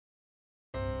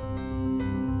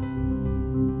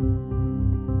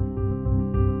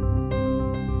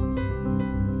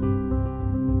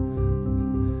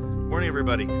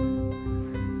everybody.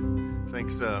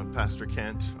 Thanks, Pastor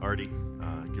Kent, Artie,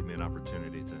 give me an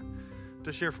opportunity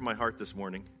to share from my heart this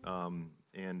morning.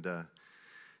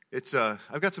 It's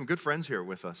I've got some good friends here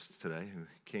with us today who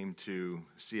came to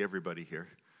see everybody here.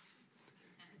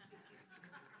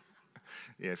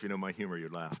 Yeah, if you know my humor,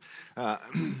 you'd laugh.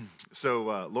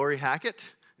 So Lori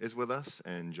Hackett is with us,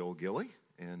 and Joel Gilly,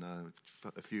 and a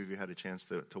few of you had a chance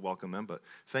to welcome them, but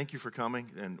thank you for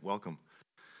coming and welcome.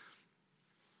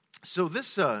 So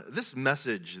this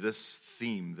message, this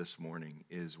theme this morning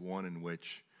is one in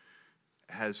which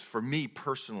has, for me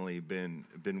personally, been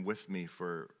with me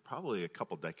for probably a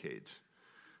couple decades,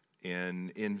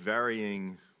 and in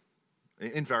variations,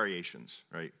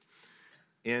 right?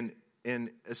 And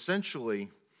essentially,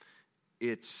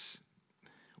 it's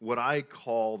what I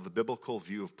call the biblical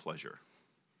view of pleasure.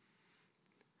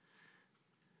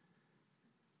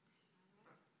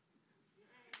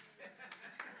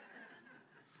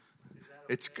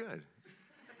 It's good.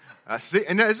 See,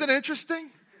 and isn't it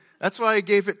interesting? That's why I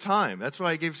gave it time. That's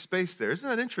why I gave space there. Isn't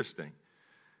that interesting?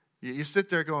 You sit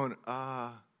there going,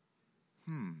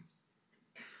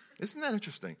 Isn't that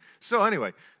interesting? So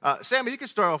anyway, Sammy, you can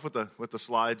start off with the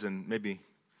slides, and maybe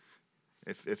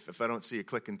if I don't see you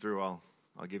clicking through, I'll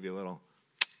give you a little.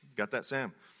 Got that,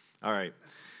 Sam? All right.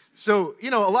 So, a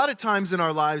lot of times in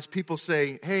our lives, people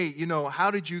say, hey,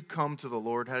 how did you come to the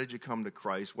Lord? How did you come to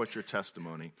Christ? What's your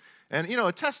testimony? And,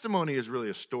 a testimony is really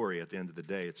a story at the end of the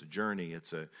day. It's a journey.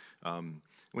 It's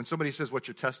when somebody says, what's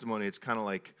your testimony? It's kind of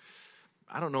like,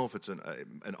 I don't know if it's an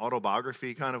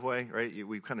autobiography kind of way, right?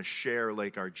 We kind of share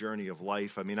like our journey of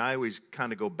life. I mean, I always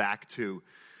kind of go back to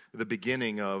the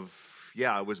beginning of,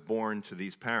 I was born to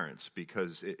these parents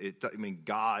because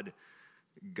God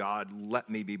let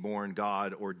me be born,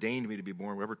 God ordained me to be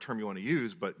born, whatever term you want to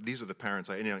use, but these are the parents.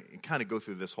 I kind of go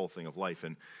through this whole thing of life.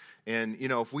 And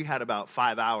if we had about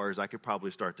 5 hours, I could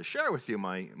probably start to share with you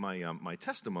my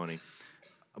testimony.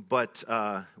 But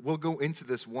we'll go into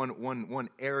this one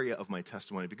area of my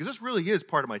testimony, because this really is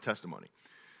part of my testimony.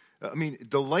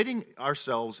 Delighting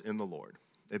ourselves in the Lord,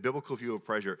 a biblical view of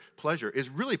pleasure is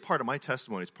really part of my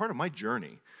testimony. It's part of my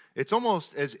journey. It's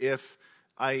almost as if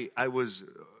I was,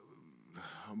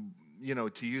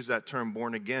 to use that term,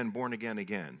 born again.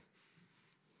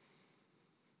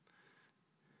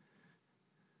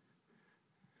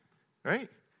 Right?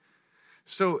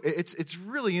 So it's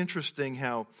really interesting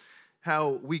how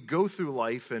we go through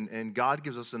life, and God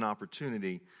gives us an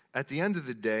opportunity. At the end of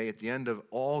the day, at the end of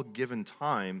all given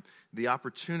time, the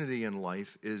opportunity in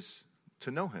life is to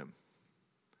know Him,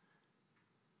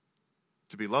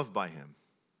 to be loved by Him,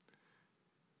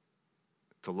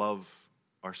 to love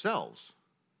ourselves,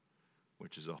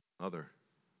 which is a whole other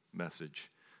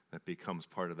message that becomes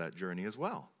part of that journey as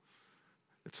well.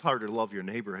 It's hard to love your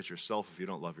neighbor as yourself if you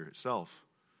don't love yourself.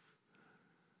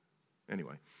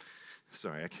 Anyway,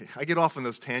 sorry, I get off on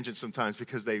those tangents sometimes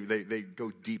because they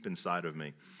go deep inside of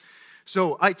me.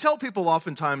 So I tell people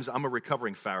oftentimes I'm a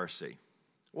recovering Pharisee.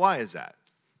 Why is that?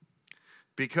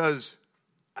 Because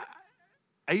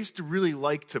I used to really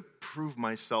like to prove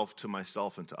myself to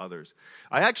myself and to others.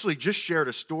 I actually just shared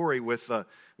a story with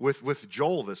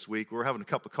Joel this week. We were having a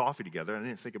cup of coffee together. I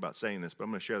didn't think about saying this, but I'm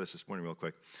going to share this morning real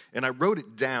quick. And I wrote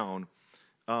it down,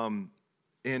 and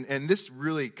this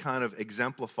really kind of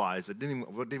exemplifies. I didn't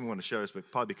even want to share this,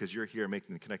 but probably because you're here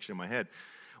making the connection in my head.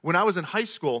 When I was in high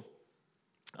school,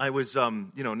 I was,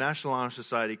 National Honor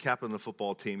Society, captain of the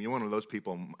football team. You're one of those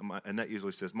people. Annette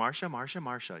usually says, Marsha,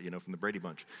 from the Brady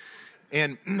Bunch.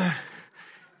 And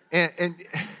I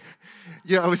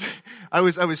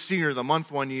was senior of the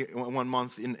month one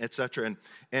month, et cetera,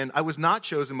 and I was not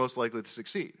chosen most likely to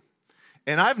succeed.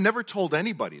 And I've never told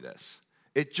anybody this.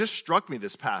 It just struck me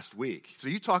this past week. So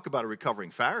you talk about a recovering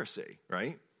Pharisee,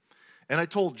 right? And I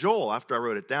told Joel after I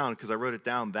wrote it down, because I wrote it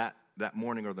down that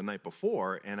morning or the night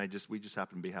before, and we just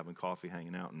happened to be having coffee,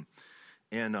 hanging out,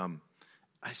 and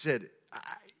I said,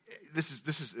 this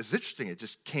is interesting. It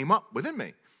just came up within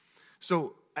me.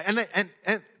 So, and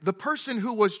the person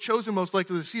who was chosen most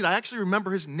likely to succeed, I actually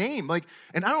remember his name.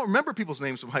 And I don't remember people's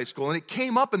names from high school, and it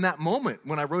came up in that moment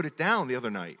when I wrote it down the other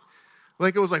night.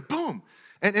 It was like, boom.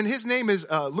 And his name is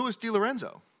Louis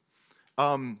DiLorenzo.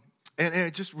 And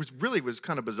it just was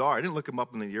kind of bizarre. I didn't look him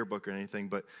up in the yearbook or anything,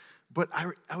 but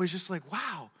I was just like,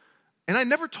 wow. And I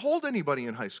never told anybody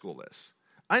in high school this.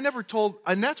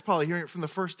 Annette's probably hearing it from the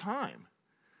first time.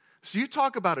 So you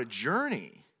talk about a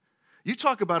journey. You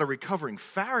talk about a recovering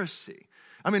Pharisee.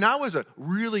 I was a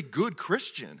really good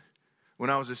Christian when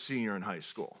I was a senior in high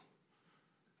school.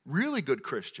 Really good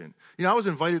Christian. I was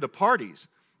invited to parties,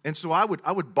 and so I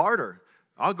would barter.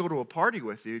 I'll go to a party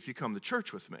with you if you come to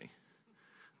church with me.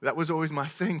 That was always my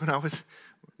thing when I was,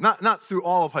 not through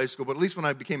all of high school, but at least when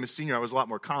I became a senior, I was a lot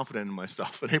more confident in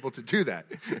myself and able to do that.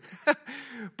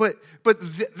 but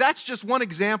that's just one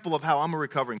example of how I'm a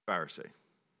recovering Pharisee.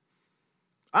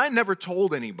 I never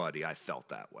told anybody I felt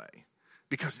that way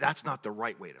because that's not the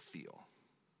right way to feel.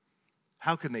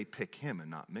 How can they pick him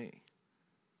and not me?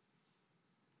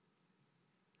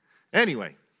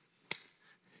 Anyway,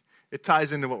 it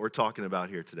ties into what we're talking about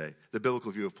here today, the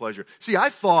biblical view of pleasure. See, I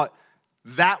thought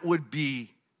that would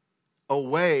be a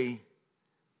way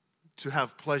to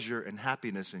have pleasure and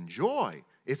happiness and joy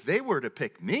if they were to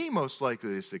pick me most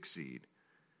likely to succeed.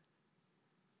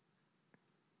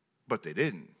 But they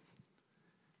didn't.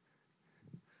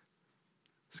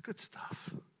 It's good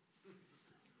stuff.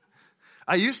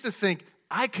 I used to think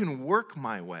I can work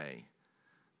my way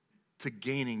to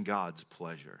gaining God's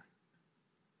pleasure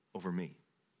over me.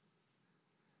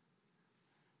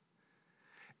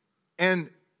 And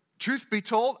truth be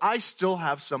told, I still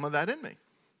have some of that in me.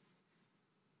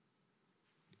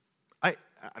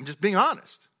 I'm just being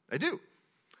honest. I do.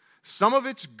 Some of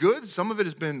it's good.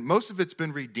 Most of it's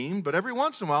been redeemed. But every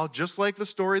once in a while, just like the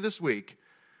story this week,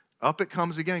 up it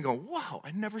comes again going, wow,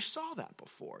 I never saw that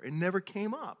before. It never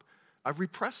came up. I've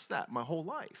repressed that my whole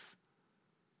life.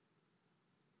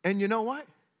 And you know what?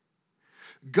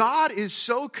 God is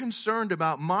so concerned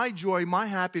about my joy, my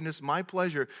happiness, my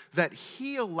pleasure, that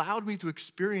he allowed me to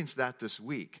experience that this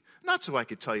week. Not so I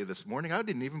could tell you this morning. I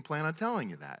didn't even plan on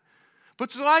telling you that.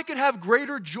 But so I could have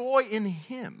greater joy in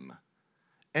him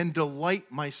and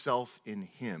delight myself in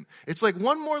him. It's like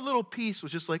one more little piece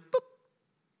was just like, boop.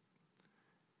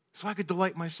 So I could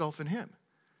delight myself in him.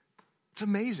 It's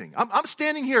amazing. I'm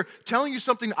standing here telling you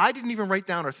something I didn't even write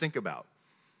down or think about.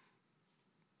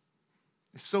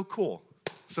 It's so cool.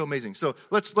 So amazing. So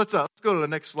let's go to the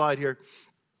next slide here.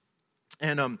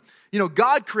 And,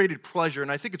 God created pleasure,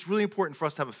 and I think it's really important for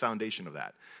us to have a foundation of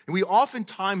that. And we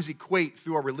oftentimes equate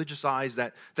through our religious eyes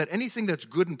that anything that's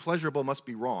good and pleasurable must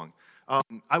be wrong.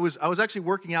 I was actually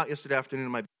working out yesterday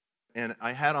afternoon and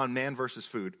I had on Man vs.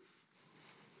 Food.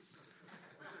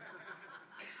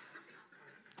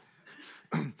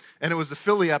 And it was the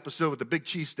Philly episode with the big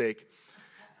cheesesteak.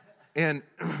 And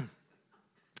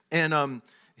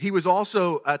he was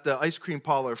also at the ice cream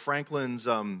parlor, Franklin's,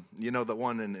 the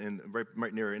one in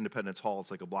right near Independence Hall.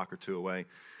 It's like a block or two away.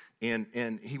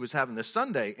 And he was having this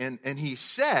sundae, and he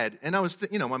said, and I was,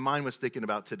 my mind was thinking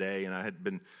about today, and I had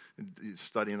been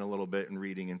studying a little bit and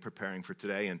reading and preparing for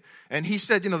today. And he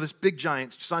said, this big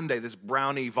giant sundae, this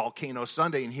brownie volcano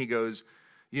sundae, and he goes,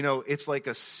 it's like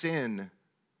a sin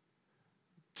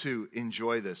to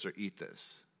enjoy this or eat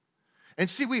this. And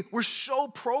see, we're so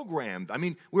programmed. I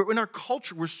mean, we're in our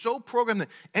culture, we're so programmed that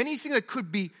anything that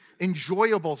could be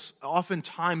enjoyable,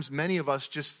 oftentimes many of us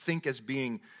just think as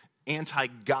being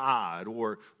anti-God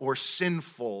or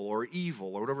sinful or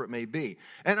evil or whatever it may be.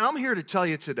 And I'm here to tell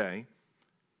you today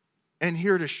and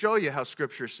here to show you how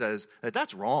Scripture says that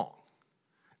that's wrong.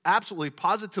 Absolutely,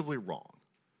 positively wrong.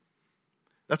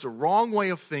 That's a wrong way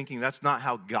of thinking. That's not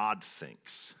how God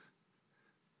thinks.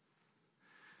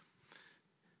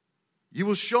 You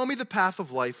will show me the path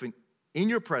of life, and in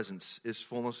your presence is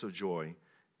fullness of joy.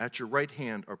 At your right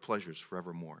hand are pleasures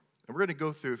forevermore. And we're going to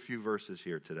go through a few verses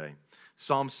here today.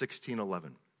 Psalm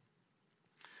 16:11.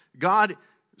 God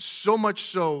so much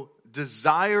so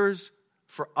desires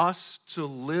for us to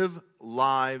live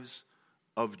lives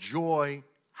of joy,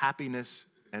 happiness,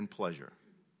 and pleasure.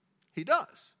 He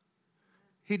does.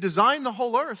 He designed the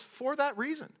whole earth for that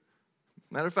reason.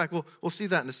 Matter of fact, we'll see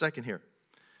that in a second here.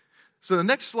 So the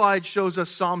next slide shows us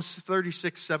Psalms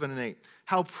 36, 7, and 8.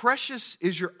 How precious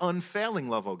is your unfailing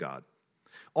love, O God.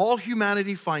 All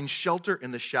humanity finds shelter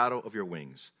in the shadow of your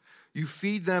wings. You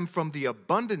feed them from the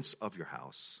abundance of your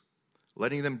house,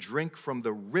 letting them drink from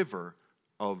the river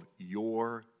of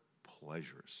your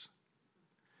pleasures.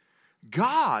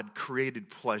 God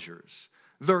created pleasures.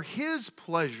 They're his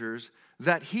pleasures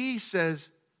that he says,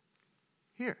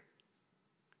 here,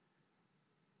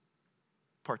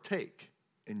 partake.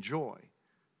 Enjoy.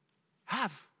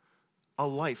 Have a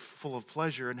life full of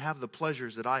pleasure and have the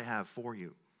pleasures that I have for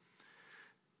you.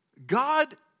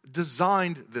 God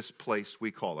designed this place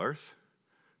we call Earth,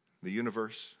 the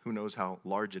universe, who knows how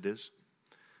large it is.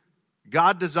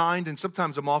 God designed, and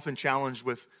sometimes I'm often challenged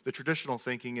with the traditional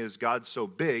thinking is God's so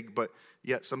big, but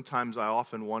yet sometimes I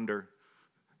often wonder,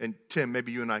 and Tim,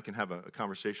 maybe you and I can have a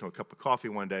conversation with a cup of coffee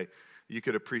one day. You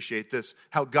could appreciate this,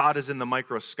 how God is in the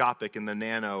microscopic and the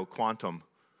nano quantum.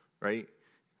 Right?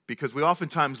 Because we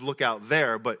oftentimes look out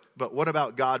there, but what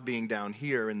about God being down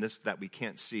here in this that we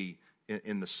can't see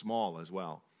in the small as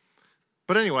well?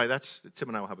 But anyway, Tim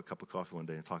and I will have a cup of coffee one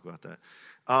day and talk about that.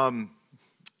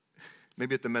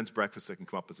 Maybe at the men's breakfast that can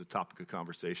come up as a topic of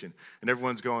conversation. And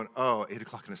everyone's going, oh, 8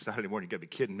 o'clock on a Saturday morning, you got to be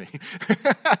kidding me.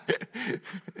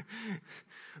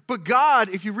 But God,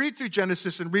 if you read through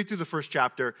Genesis and read through the first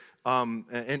chapter,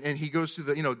 and he goes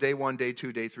through the, day 1, day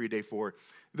 2, day 3, day 4,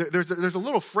 there's a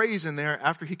little phrase in there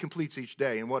after he completes each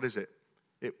day. And what is it?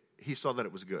 He saw that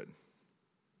it was good.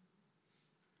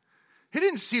 He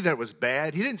didn't see that it was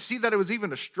bad. He didn't see that it was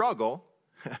even a struggle.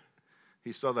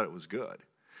 He saw that it was good.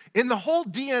 In the whole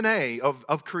DNA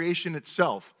of creation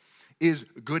itself is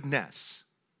goodness.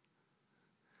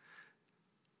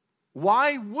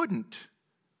 Why wouldn't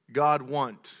God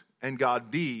want and God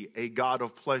be a God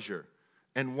of pleasure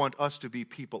and want us to be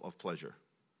people of pleasure?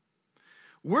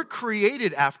 We're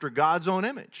created after God's own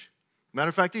image. Matter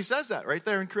of fact, he says that right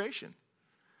there in creation.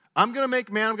 I'm going to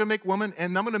make man, I'm going to make woman,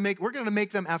 and we're going to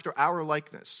make them after our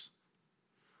likeness.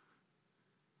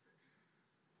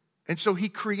 And so he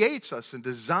creates us and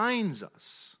designs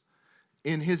us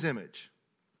in his image.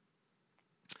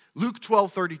 Luke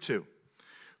 12:32.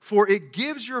 For it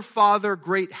gives your Father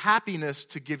great happiness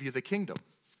to give you the kingdom.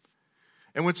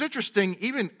 And what's interesting,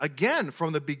 even again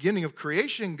from the beginning of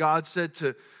creation, God said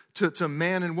to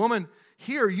man and woman,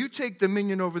 here, you take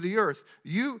dominion over the earth.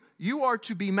 You are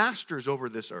to be masters over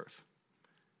this earth.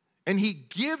 And he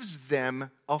gives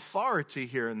them authority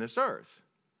here in this earth.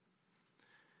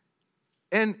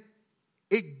 And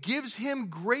it gives him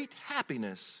great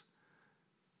happiness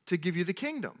to give you the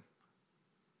kingdom.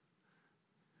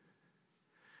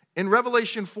 In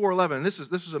Revelation 4:11, this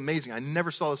was amazing. I never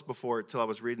saw this before until I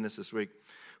was reading this week.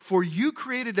 For you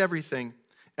created everything,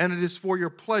 and it is for your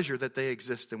pleasure that they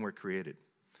exist and were created.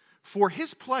 For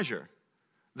his pleasure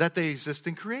that they exist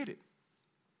and created.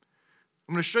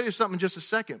 I'm going to show you something in just a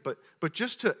second, but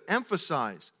just to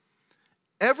emphasize,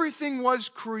 everything was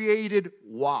created,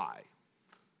 why?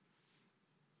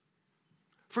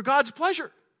 For God's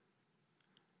pleasure.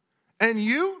 And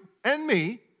you and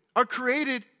me are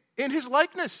created in his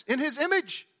likeness, in his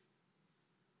image.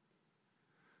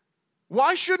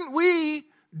 Why shouldn't we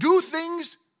do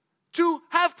things to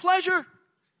have pleasure?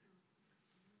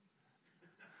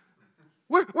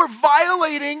 We're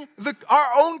violating our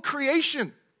own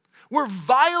creation. We're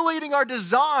violating our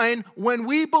design when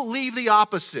we believe the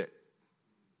opposite.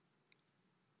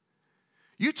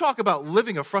 You talk about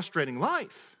living a frustrating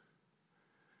life.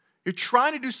 You're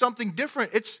trying to do something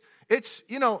different. It's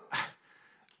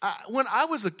when I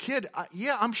was a kid,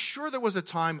 I'm sure there was a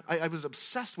time I was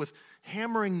obsessed with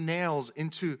hammering nails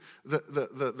into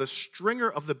the stringer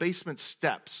of the basement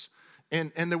steps.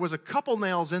 And there was a couple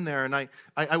nails in there, and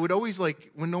I would always,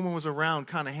 like, when no one was around,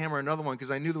 kind of hammer another one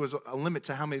because I knew there was a limit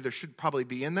to how many there should probably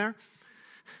be in there.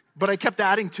 But I kept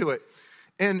adding to it.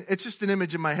 And it's just an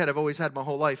image in my head I've always had my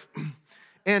whole life.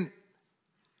 And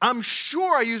I'm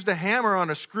sure I used a hammer on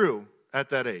a screw at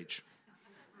that age.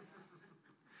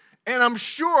 And I'm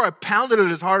sure I pounded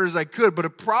it as hard as I could, but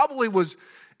it probably was,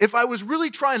 if I was really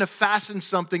trying to fasten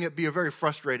something, it'd be a very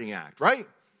frustrating act, right?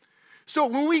 So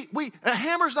when a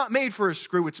hammer's not made for a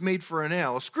screw, it's made for a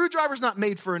nail. A screwdriver's not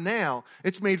made for a nail,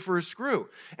 it's made for a screw.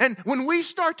 And when we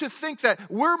start to think that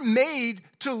we're made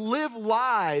to live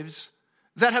lives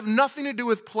that have nothing to do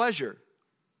with pleasure,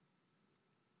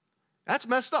 that's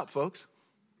messed up, folks.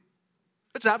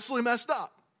 It's absolutely messed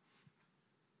up.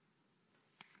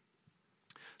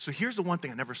 So here's the one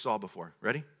thing I never saw before.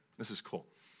 Ready? This is cool.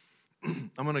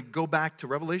 I'm going to go back to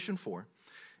Revelation 4.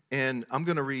 And I'm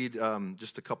going to read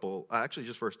just a couple, actually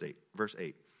just verse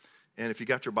 8. And if you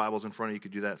got your Bibles in front of you, you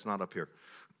could do that. It's not up here.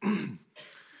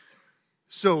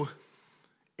 So,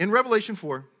 in Revelation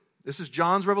 4, this is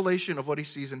John's revelation of what he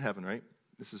sees in heaven, right?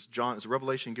 This is John. It's a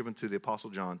revelation given to the Apostle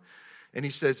John. And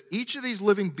he says, each of these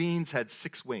living beings had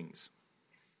 6 wings.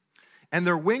 And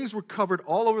their wings were covered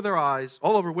all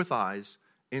over with eyes,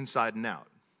 inside and out.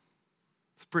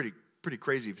 It's pretty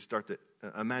crazy if you start to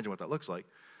imagine what that looks like.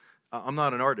 I'm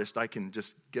not an artist. I can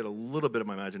just get a little bit of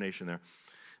my imagination there.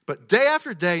 But day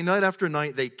after day, night after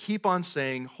night, they keep on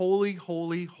saying, holy,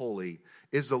 holy, holy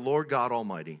is the Lord God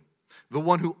Almighty, the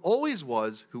one who always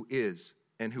was, who is,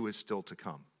 and who is still to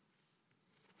come.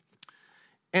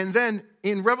 And then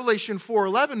in Revelation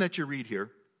 4:11 that you read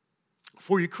here,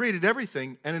 for you created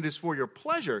everything, and it is for your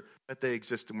pleasure that they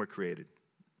exist and were created.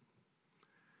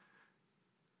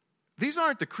 These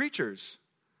aren't the creatures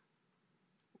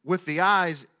with the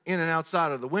eyes in and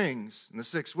outside of the wings and the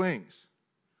 6 wings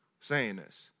saying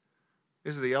this.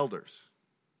 These are the elders.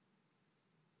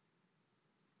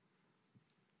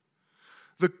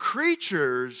 The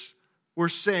creatures were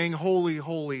saying, holy,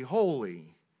 holy,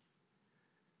 holy,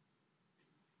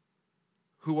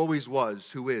 who always was,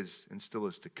 who is, and still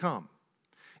is to come.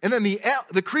 And then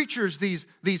the creatures, these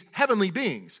heavenly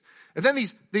beings. And then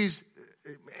these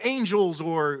angels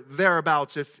or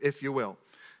thereabouts, if you will.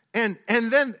 And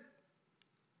then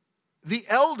the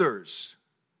elders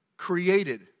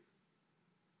created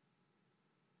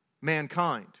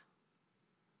mankind,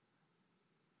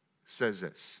 says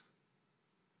this.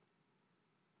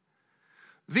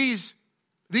 These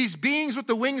beings with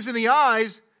the wings and the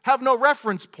eyes have no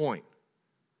reference point.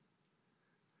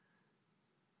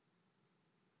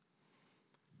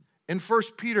 In 1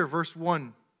 Peter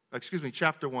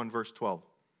chapter 1, verse 12,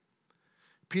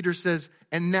 Peter says,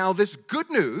 "And now this good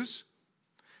news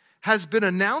has been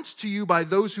announced to you by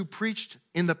those who preached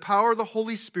in the power of the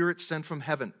Holy Spirit sent from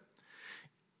heaven.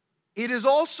 It is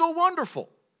also wonderful,"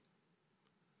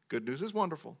 good news is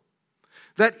wonderful,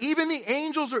 "that even the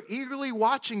angels are eagerly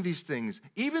watching these things.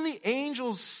 Even the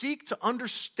angels seek to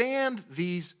understand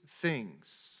these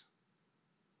things."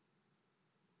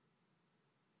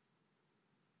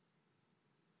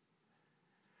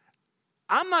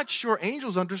 I'm not sure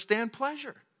angels understand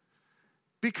pleasure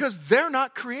because they're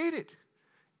not created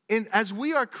as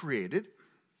we are created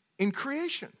in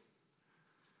creation.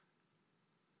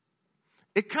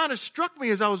 It kind of struck me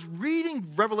as I was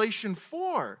reading Revelation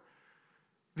 4.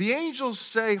 The angels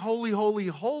say, "Holy, holy,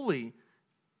 holy."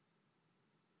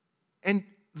 And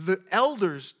the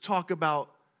elders talk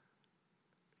about,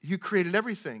 you created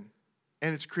everything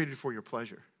and it's created for your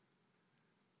pleasure.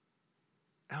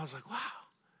 And I was like, wow.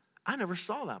 I never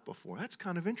saw that before. That's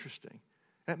kind of interesting.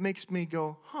 That makes me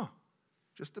go,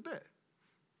 just a bit.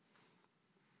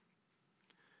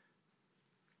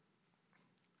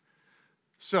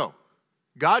 So,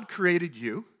 God created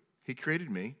you. He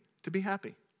created me to be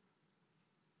happy.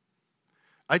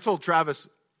 I told Travis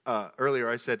earlier,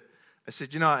 I said,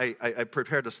 I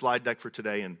prepared a slide deck for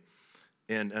today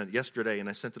and yesterday, and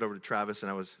I sent it over to Travis, and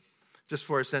I was, just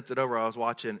before I sent it over, I was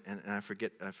watching, and I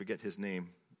forget his name.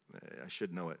 I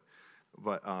should know it.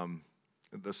 But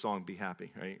the song "Be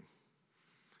Happy," right?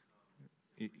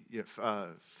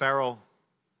 Pharrell,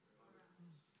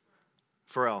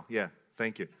 yeah,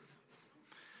 thank you.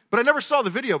 But I never saw the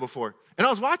video before, and I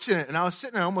was watching it, and I was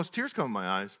sitting there, almost tears come in my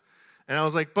eyes, and I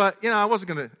was like, but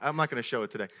I'm not gonna show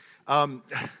it today.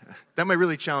 That might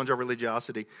really challenge our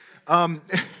religiosity. But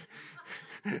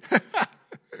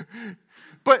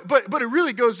it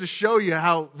really goes to show you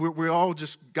how we all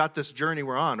just got this journey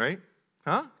we're on, right?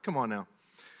 Huh? Come on now.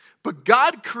 But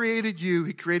God created you.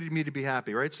 He created me to be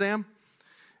happy, right, Sam?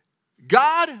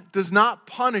 God does not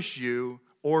punish you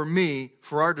or me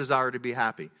for our desire to be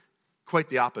happy. Quite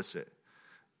the opposite.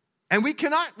 And we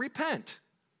cannot repent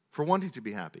for wanting to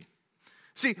be happy.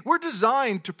 See, we're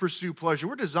designed to pursue pleasure.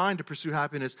 We're designed to pursue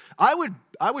happiness. I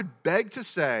would beg to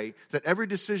say that every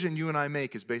decision you and I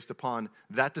make is based upon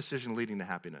that decision leading to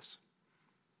happiness.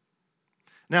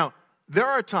 Now, there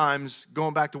are times,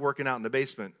 going back to working out in the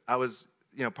basement, I was,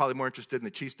 probably more interested in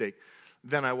the cheesesteak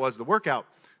than I was the workout.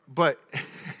 But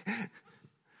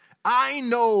I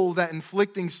know that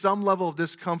inflicting some level of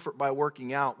discomfort by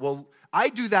working out, I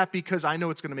do that because I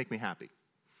know it's going to make me happy.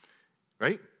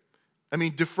 Right? I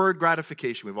mean, deferred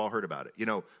gratification, we've all heard about it.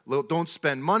 Don't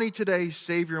spend money today,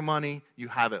 save your money, you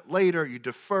have it later, you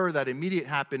defer that immediate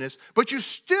happiness, but you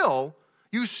still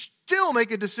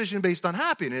make a decision based on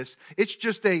happiness. It's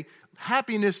just a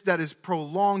happiness that is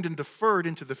prolonged and deferred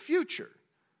into the future.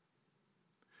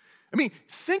 I mean,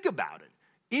 think about it.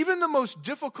 Even the most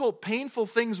difficult, painful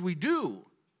things we do,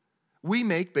 we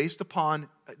make based upon,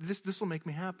 this will make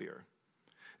me happier.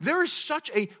 There is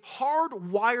such a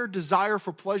hardwired desire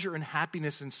for pleasure and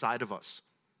happiness inside of us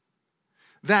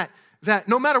that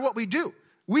no matter what we do,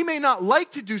 we may not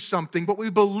like to do something, but we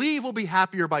believe we'll be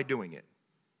happier by doing it.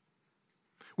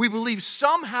 We believe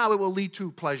somehow it will lead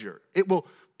to pleasure. It will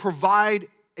provide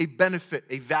a benefit,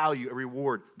 a value, a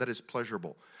reward that is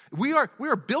pleasurable. We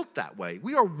are built that way.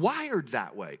 We are wired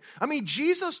that way. I mean,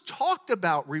 Jesus talked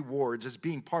about rewards as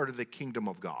being part of the kingdom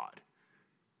of God.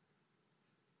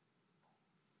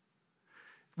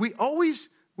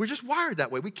 We're just wired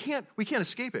that way. We can't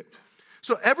escape it.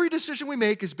 So every decision we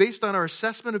make is based on our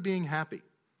assessment of being happy.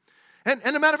 And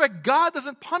as a matter of fact, God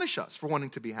doesn't punish us for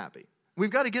wanting to be happy.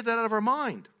 We've got to get that out of our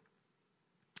mind.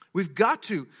 We've got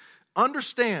to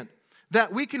understand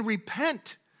that we can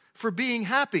repent for being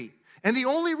happy. And the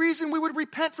only reason we would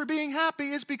repent for being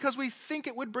happy is because we think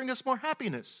it would bring us more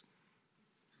happiness.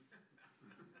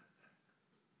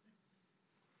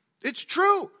 It's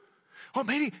true. Oh,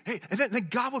 maybe, and then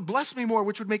God would bless me more,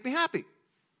 which would make me happy.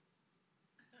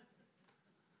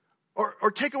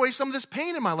 Or take away some of this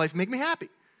pain in my life, make me happy.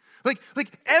 Like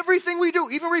everything we do,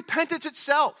 even repentance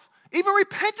itself, even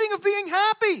repenting of being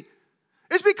happy,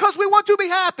 is because we want to be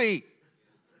happy.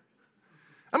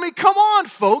 I mean, come on,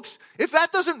 folks. If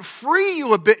that doesn't free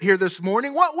you a bit here this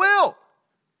morning, what will?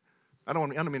 I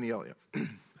don't mean to yell at you.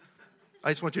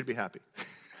 I just want you to be happy.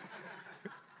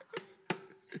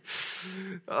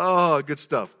 Oh, good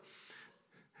stuff.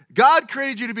 God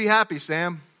created you to be happy,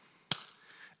 Sam.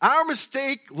 Our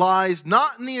mistake lies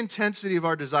not in the intensity of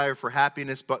our desire for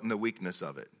happiness, but in the weakness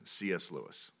of it. C.S.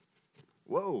 Lewis.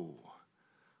 Whoa.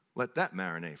 Let that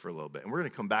marinate for a little bit. And we're going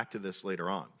to come back to this later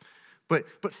on. But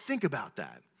think about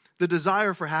that. The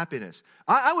desire for happiness.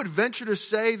 I would venture to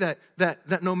say that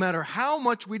no matter how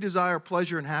much we desire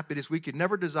pleasure and happiness, we could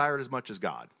never desire it as much as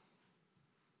God.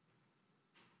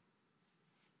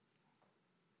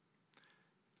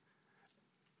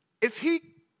 If he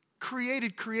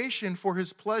created creation for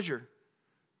his pleasure,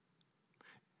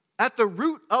 at the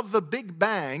root of the Big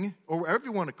Bang, or whatever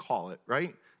you want to call it,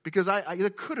 right? Because there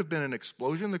could have been an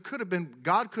explosion. There could have been,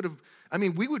 God could have,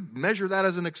 we would measure that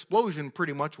as an explosion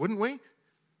pretty much, wouldn't we?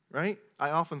 Right? I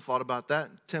often thought about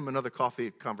that. Tim, another coffee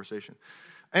conversation.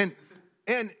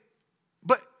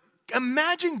 But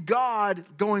imagine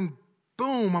God going,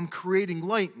 boom, I'm creating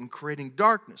light, I'm creating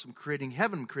darkness, I'm creating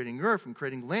heaven, I'm creating earth, I'm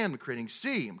creating land, I'm creating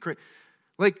sea.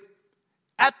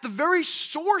 At the very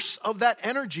source of that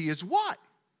energy is what?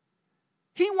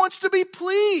 He wants to be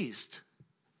pleased.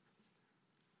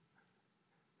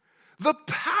 The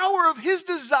power of his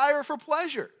desire for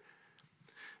pleasure.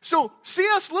 So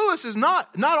C.S. Lewis is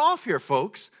not off here,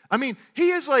 folks. He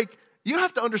is you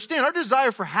have to understand, our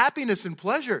desire for happiness and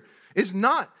pleasure is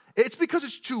not, it's because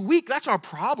it's too weak. That's our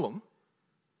problem.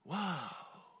 Wow.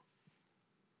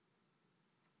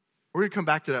 We're going to come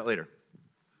back to that later.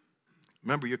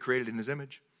 Remember, you're created in his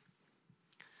image.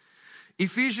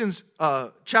 Ephesians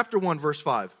chapter 1, verse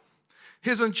 5.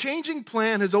 His unchanging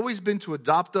plan has always been to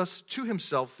adopt us to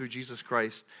himself through Jesus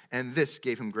Christ, and this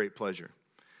gave him great pleasure.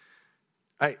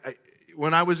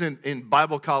 When I was in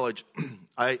Bible college,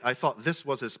 I thought this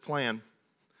was his plan,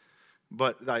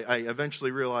 but I eventually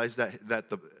realized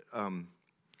that the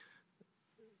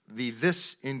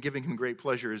this in giving him great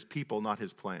pleasure is people, not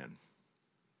his plan.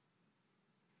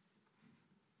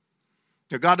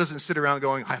 Now, God doesn't sit around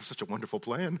going, I have such a wonderful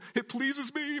plan. It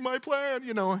pleases me, my plan,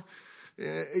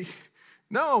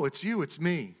 No, it's you, it's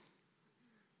me.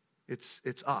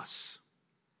 It's us.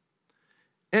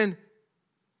 And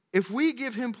if we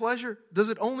give him pleasure, does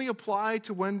it only apply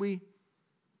to when we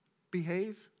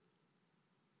behave?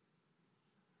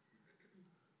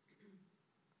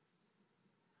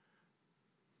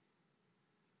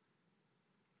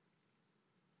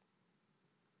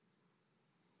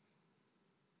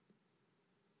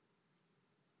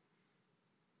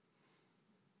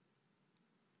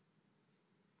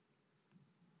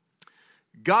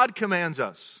 God commands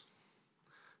us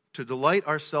to delight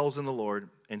ourselves in the Lord,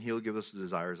 and he'll give us the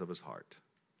desires of his heart.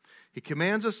 He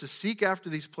commands us to seek after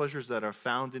these pleasures that are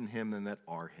found in him and that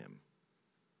are him.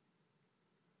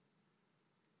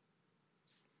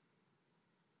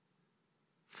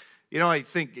 I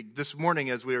think this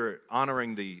morning as we were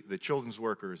honoring the children's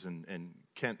workers, and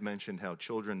Kent mentioned how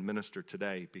children minister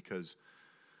today because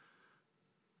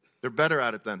they're better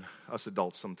at it than us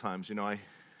adults sometimes.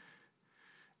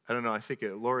 I don't know, I think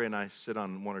Lori and I sit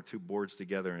on one or two boards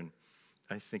together, and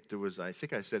I think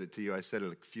I said it to you, I said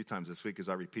it a few times this week as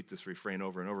I repeat this refrain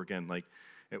over and over again,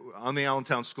 on the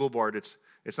Allentown School Board,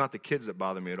 it's not the kids that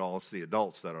bother me at all, it's the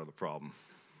adults that are the problem.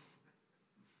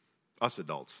 Us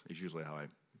adults is usually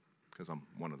because I'm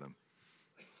one of them.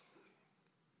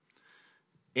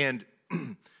 And,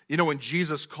 when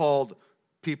Jesus called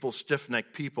people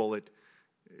stiff-necked people, it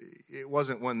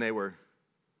wasn't when they were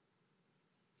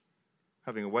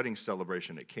having a wedding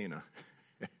celebration at Cana.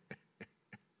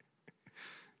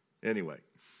 Anyway.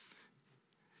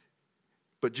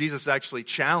 But Jesus actually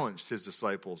challenged his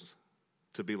disciples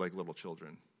to be like little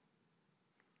children.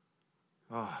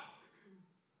 Oh,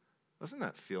 doesn't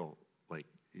that feel like,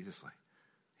 you're just like,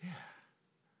 yeah.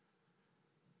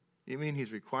 You mean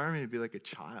he's requiring me to be like a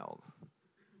child?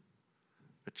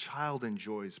 A child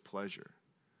enjoys pleasure.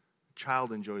 A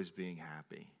child enjoys being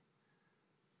happy.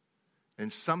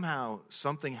 And somehow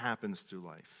something happens through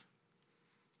life.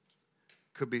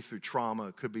 Could be through trauma,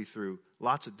 it could be through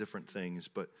lots of different things,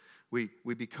 but we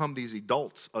become these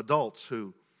adults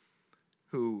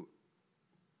who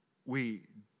we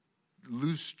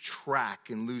lose track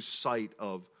and lose sight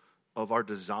of our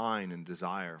design and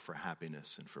desire for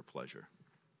happiness and for pleasure.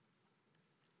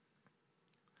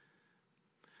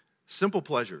 Simple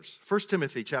pleasures. 1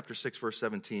 Timothy chapter 6, verse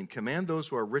 17. Command those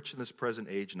who are rich in this present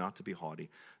age not to be haughty,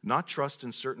 not trust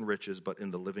in certain riches, but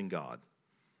in the living God,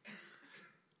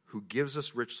 who gives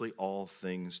us richly all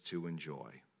things to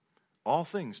enjoy. All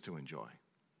things to enjoy.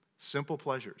 Simple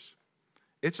pleasures.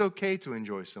 It's okay to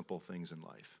enjoy simple things in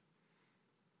life.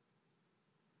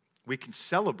 We can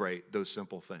celebrate those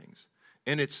simple things.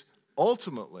 And it's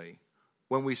ultimately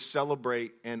when we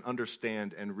celebrate and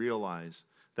understand and realize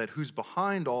that who's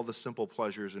behind all the simple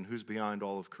pleasures and who's behind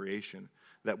all of creation,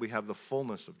 that we have the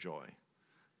fullness of joy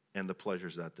and the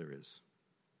pleasures that there is.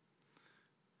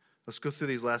 Let's go through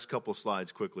these last couple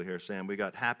slides quickly here, Sam. We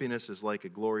got happiness is like a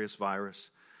glorious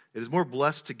virus. It is more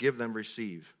blessed to give than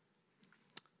receive.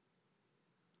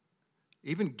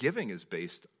 Even giving is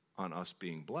based on us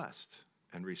being blessed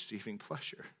and receiving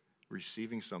pleasure,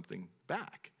 receiving something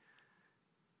back.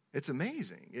 It's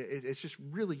amazing. It just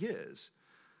really is.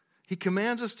 He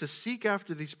commands us to seek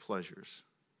after these pleasures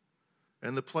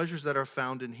and the pleasures that are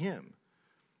found in him.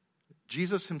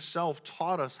 Jesus himself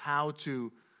taught us how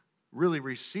to really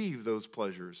receive those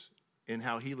pleasures in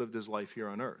how he lived his life here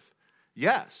on earth.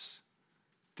 Yes,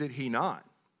 did he not?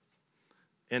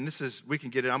 And this is, we can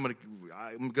get it, I'm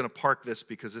going to park this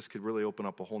because this could really open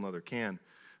up a whole nother can.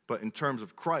 But in terms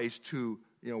of Christ, who,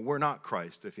 we're not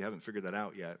Christ, if you haven't figured that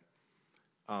out yet.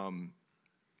 And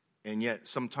yet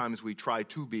sometimes we try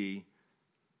to be,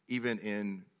 even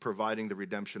in providing the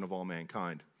redemption of all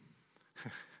mankind.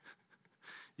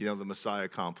 The Messiah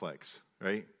complex,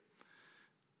 right?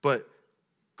 But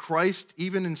Christ,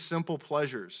 even in simple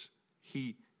pleasures,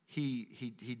 he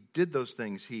did those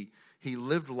things. He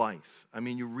lived life. I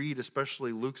mean, you read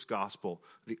especially Luke's gospel,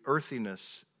 the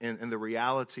earthiness and the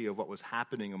reality of what was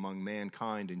happening among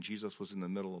mankind, and Jesus was in the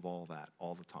middle of all that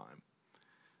all the time.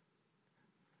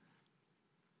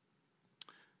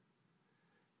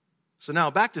 So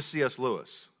now back to C.S.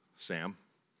 Lewis, Sam.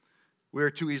 We are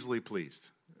too easily pleased.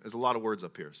 There's a lot of words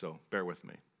up here, so bear with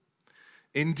me.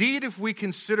 Indeed, if we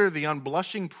consider the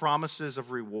unblushing promises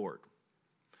of reward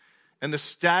and the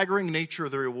staggering nature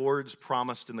of the rewards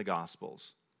promised in the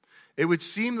Gospels, it would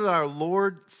seem that our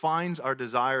Lord finds our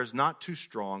desires not too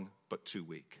strong, but too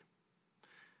weak.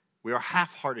 We are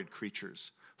half-hearted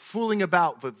creatures, fooling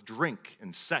about with drink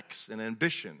and sex and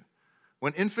ambition,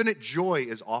 when infinite joy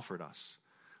is offered us.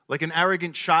 Like an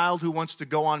arrogant child who wants to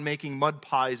go on making mud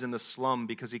pies in the slum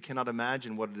because he cannot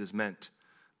imagine what it is meant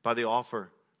by the offer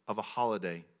of a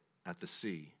holiday at the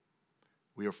sea.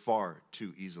 We are far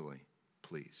too easily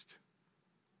pleased.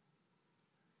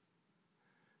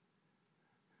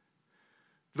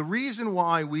 The reason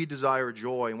why we desire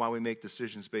joy and why we make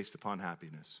decisions based upon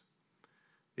happiness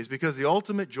is because the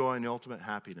ultimate joy and the ultimate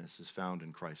happiness is found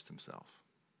in Christ himself.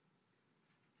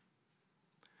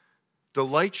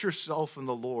 Delight yourself in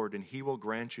the Lord, and he will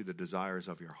grant you the desires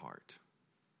of your heart.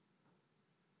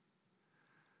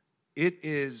 It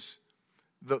is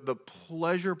the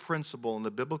pleasure principle and the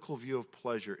biblical view of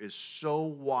pleasure is so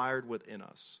wired within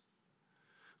us.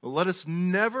 Let us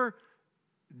never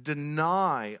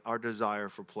deny our desire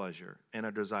for pleasure and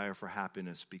our desire for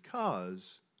happiness,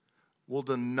 because we'll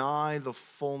deny the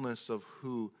fullness of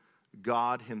who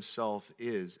God himself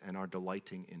is and our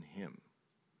delighting in him.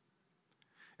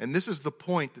 And this is the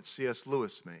point that C.S.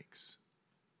 Lewis makes.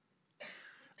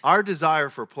 Our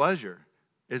desire for pleasure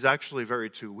is actually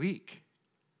very too weak.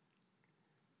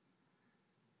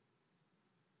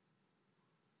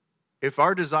 If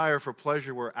our desire for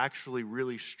pleasure were actually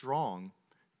really strong,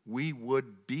 we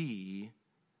would be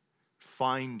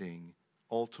finding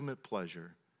ultimate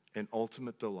pleasure and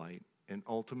ultimate delight and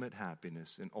ultimate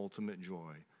happiness and ultimate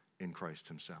joy in Christ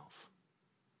himself.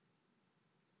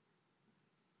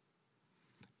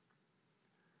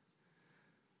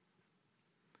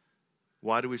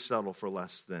 Why do we settle for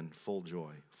less than full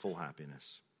joy, full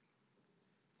happiness?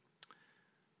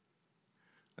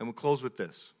 And we'll close with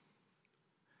this.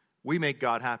 We make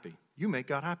God happy. You make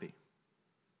God happy.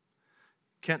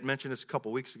 Kent mentioned this a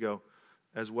couple weeks ago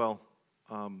as well.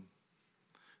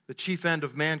 The chief end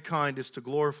of mankind is to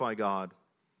glorify God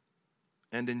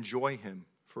and enjoy him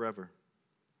forever.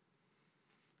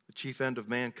 The chief end of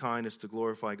mankind is to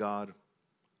glorify God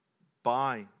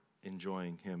by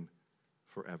enjoying him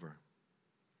forever.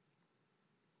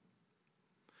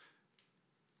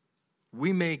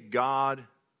 We make God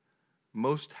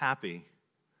most happy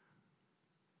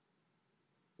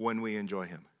when we enjoy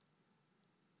him.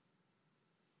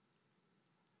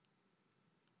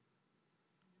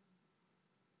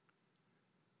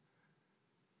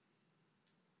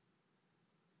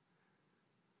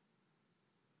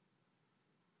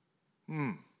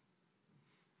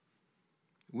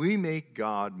 We make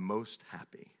God most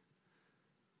happy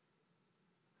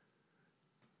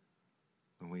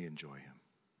when we enjoy him.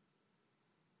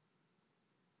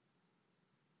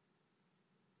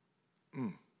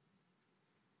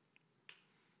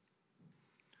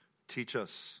 Teach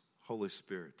us, Holy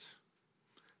Spirit.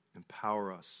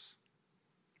 Empower us.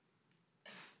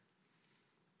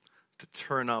 to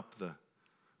turn up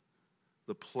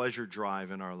the pleasure drive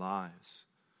in our lives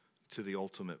to the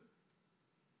ultimate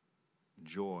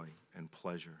joy and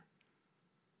pleasure.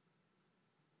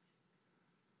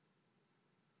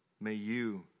 May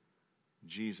you,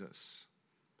 Jesus,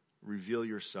 reveal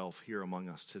yourself here among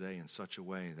us today in such a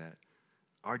way that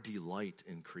our delight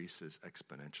increases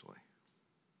exponentially.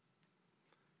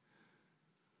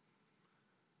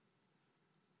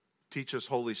 Teach us,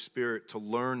 Holy Spirit, to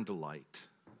learn delight,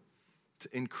 to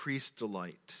increase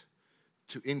delight,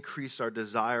 to increase our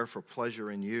desire for pleasure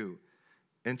in you,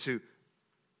 and to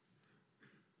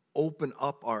open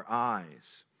up our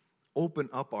eyes, open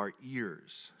up our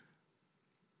ears,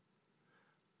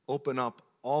 open up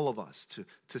all of us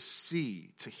to see,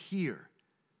 to hear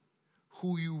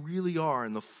who you really are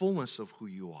and the fullness of who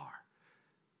you are,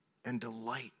 and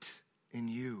delight in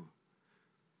you,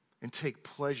 and take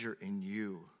pleasure in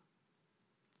you,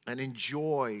 and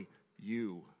enjoy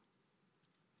you.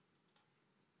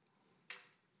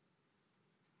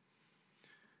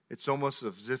 It's almost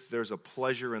as if there's a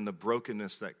pleasure in the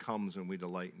brokenness that comes when we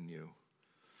delight in you.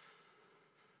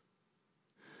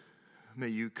 May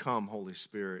you come, Holy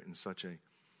Spirit, in such a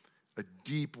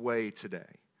deep way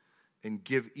today and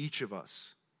give each of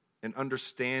us an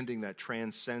understanding that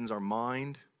transcends our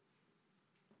mind,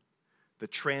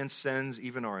 that transcends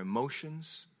even our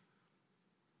emotions,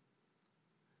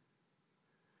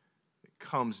 that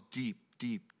comes deep,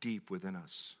 deep, deep within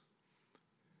us.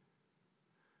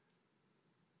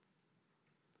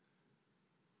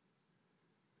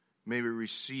 May we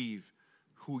receive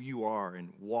who you are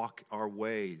and walk our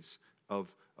ways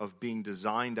of being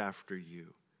designed after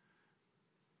you,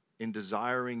 in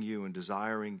desiring you and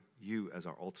desiring you as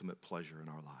our ultimate pleasure in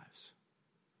our lives.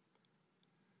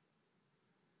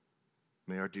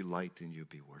 May our delight in you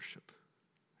be worship.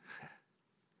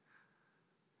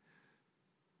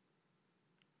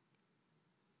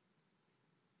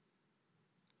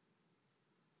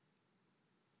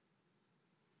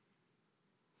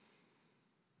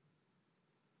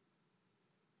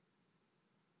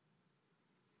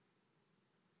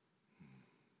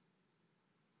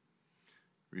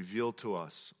 Reveal to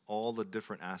us all the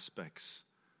different aspects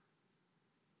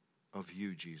of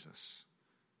you, Jesus.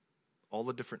 All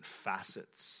the different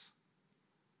facets,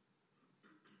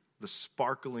 the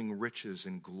sparkling riches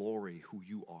and glory who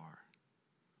you are.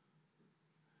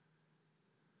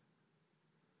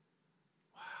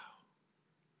 Wow.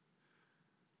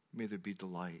 May there be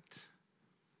delight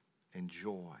and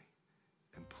joy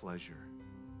and pleasure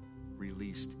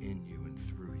released in you and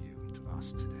through you to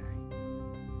us today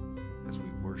as we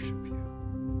worship you.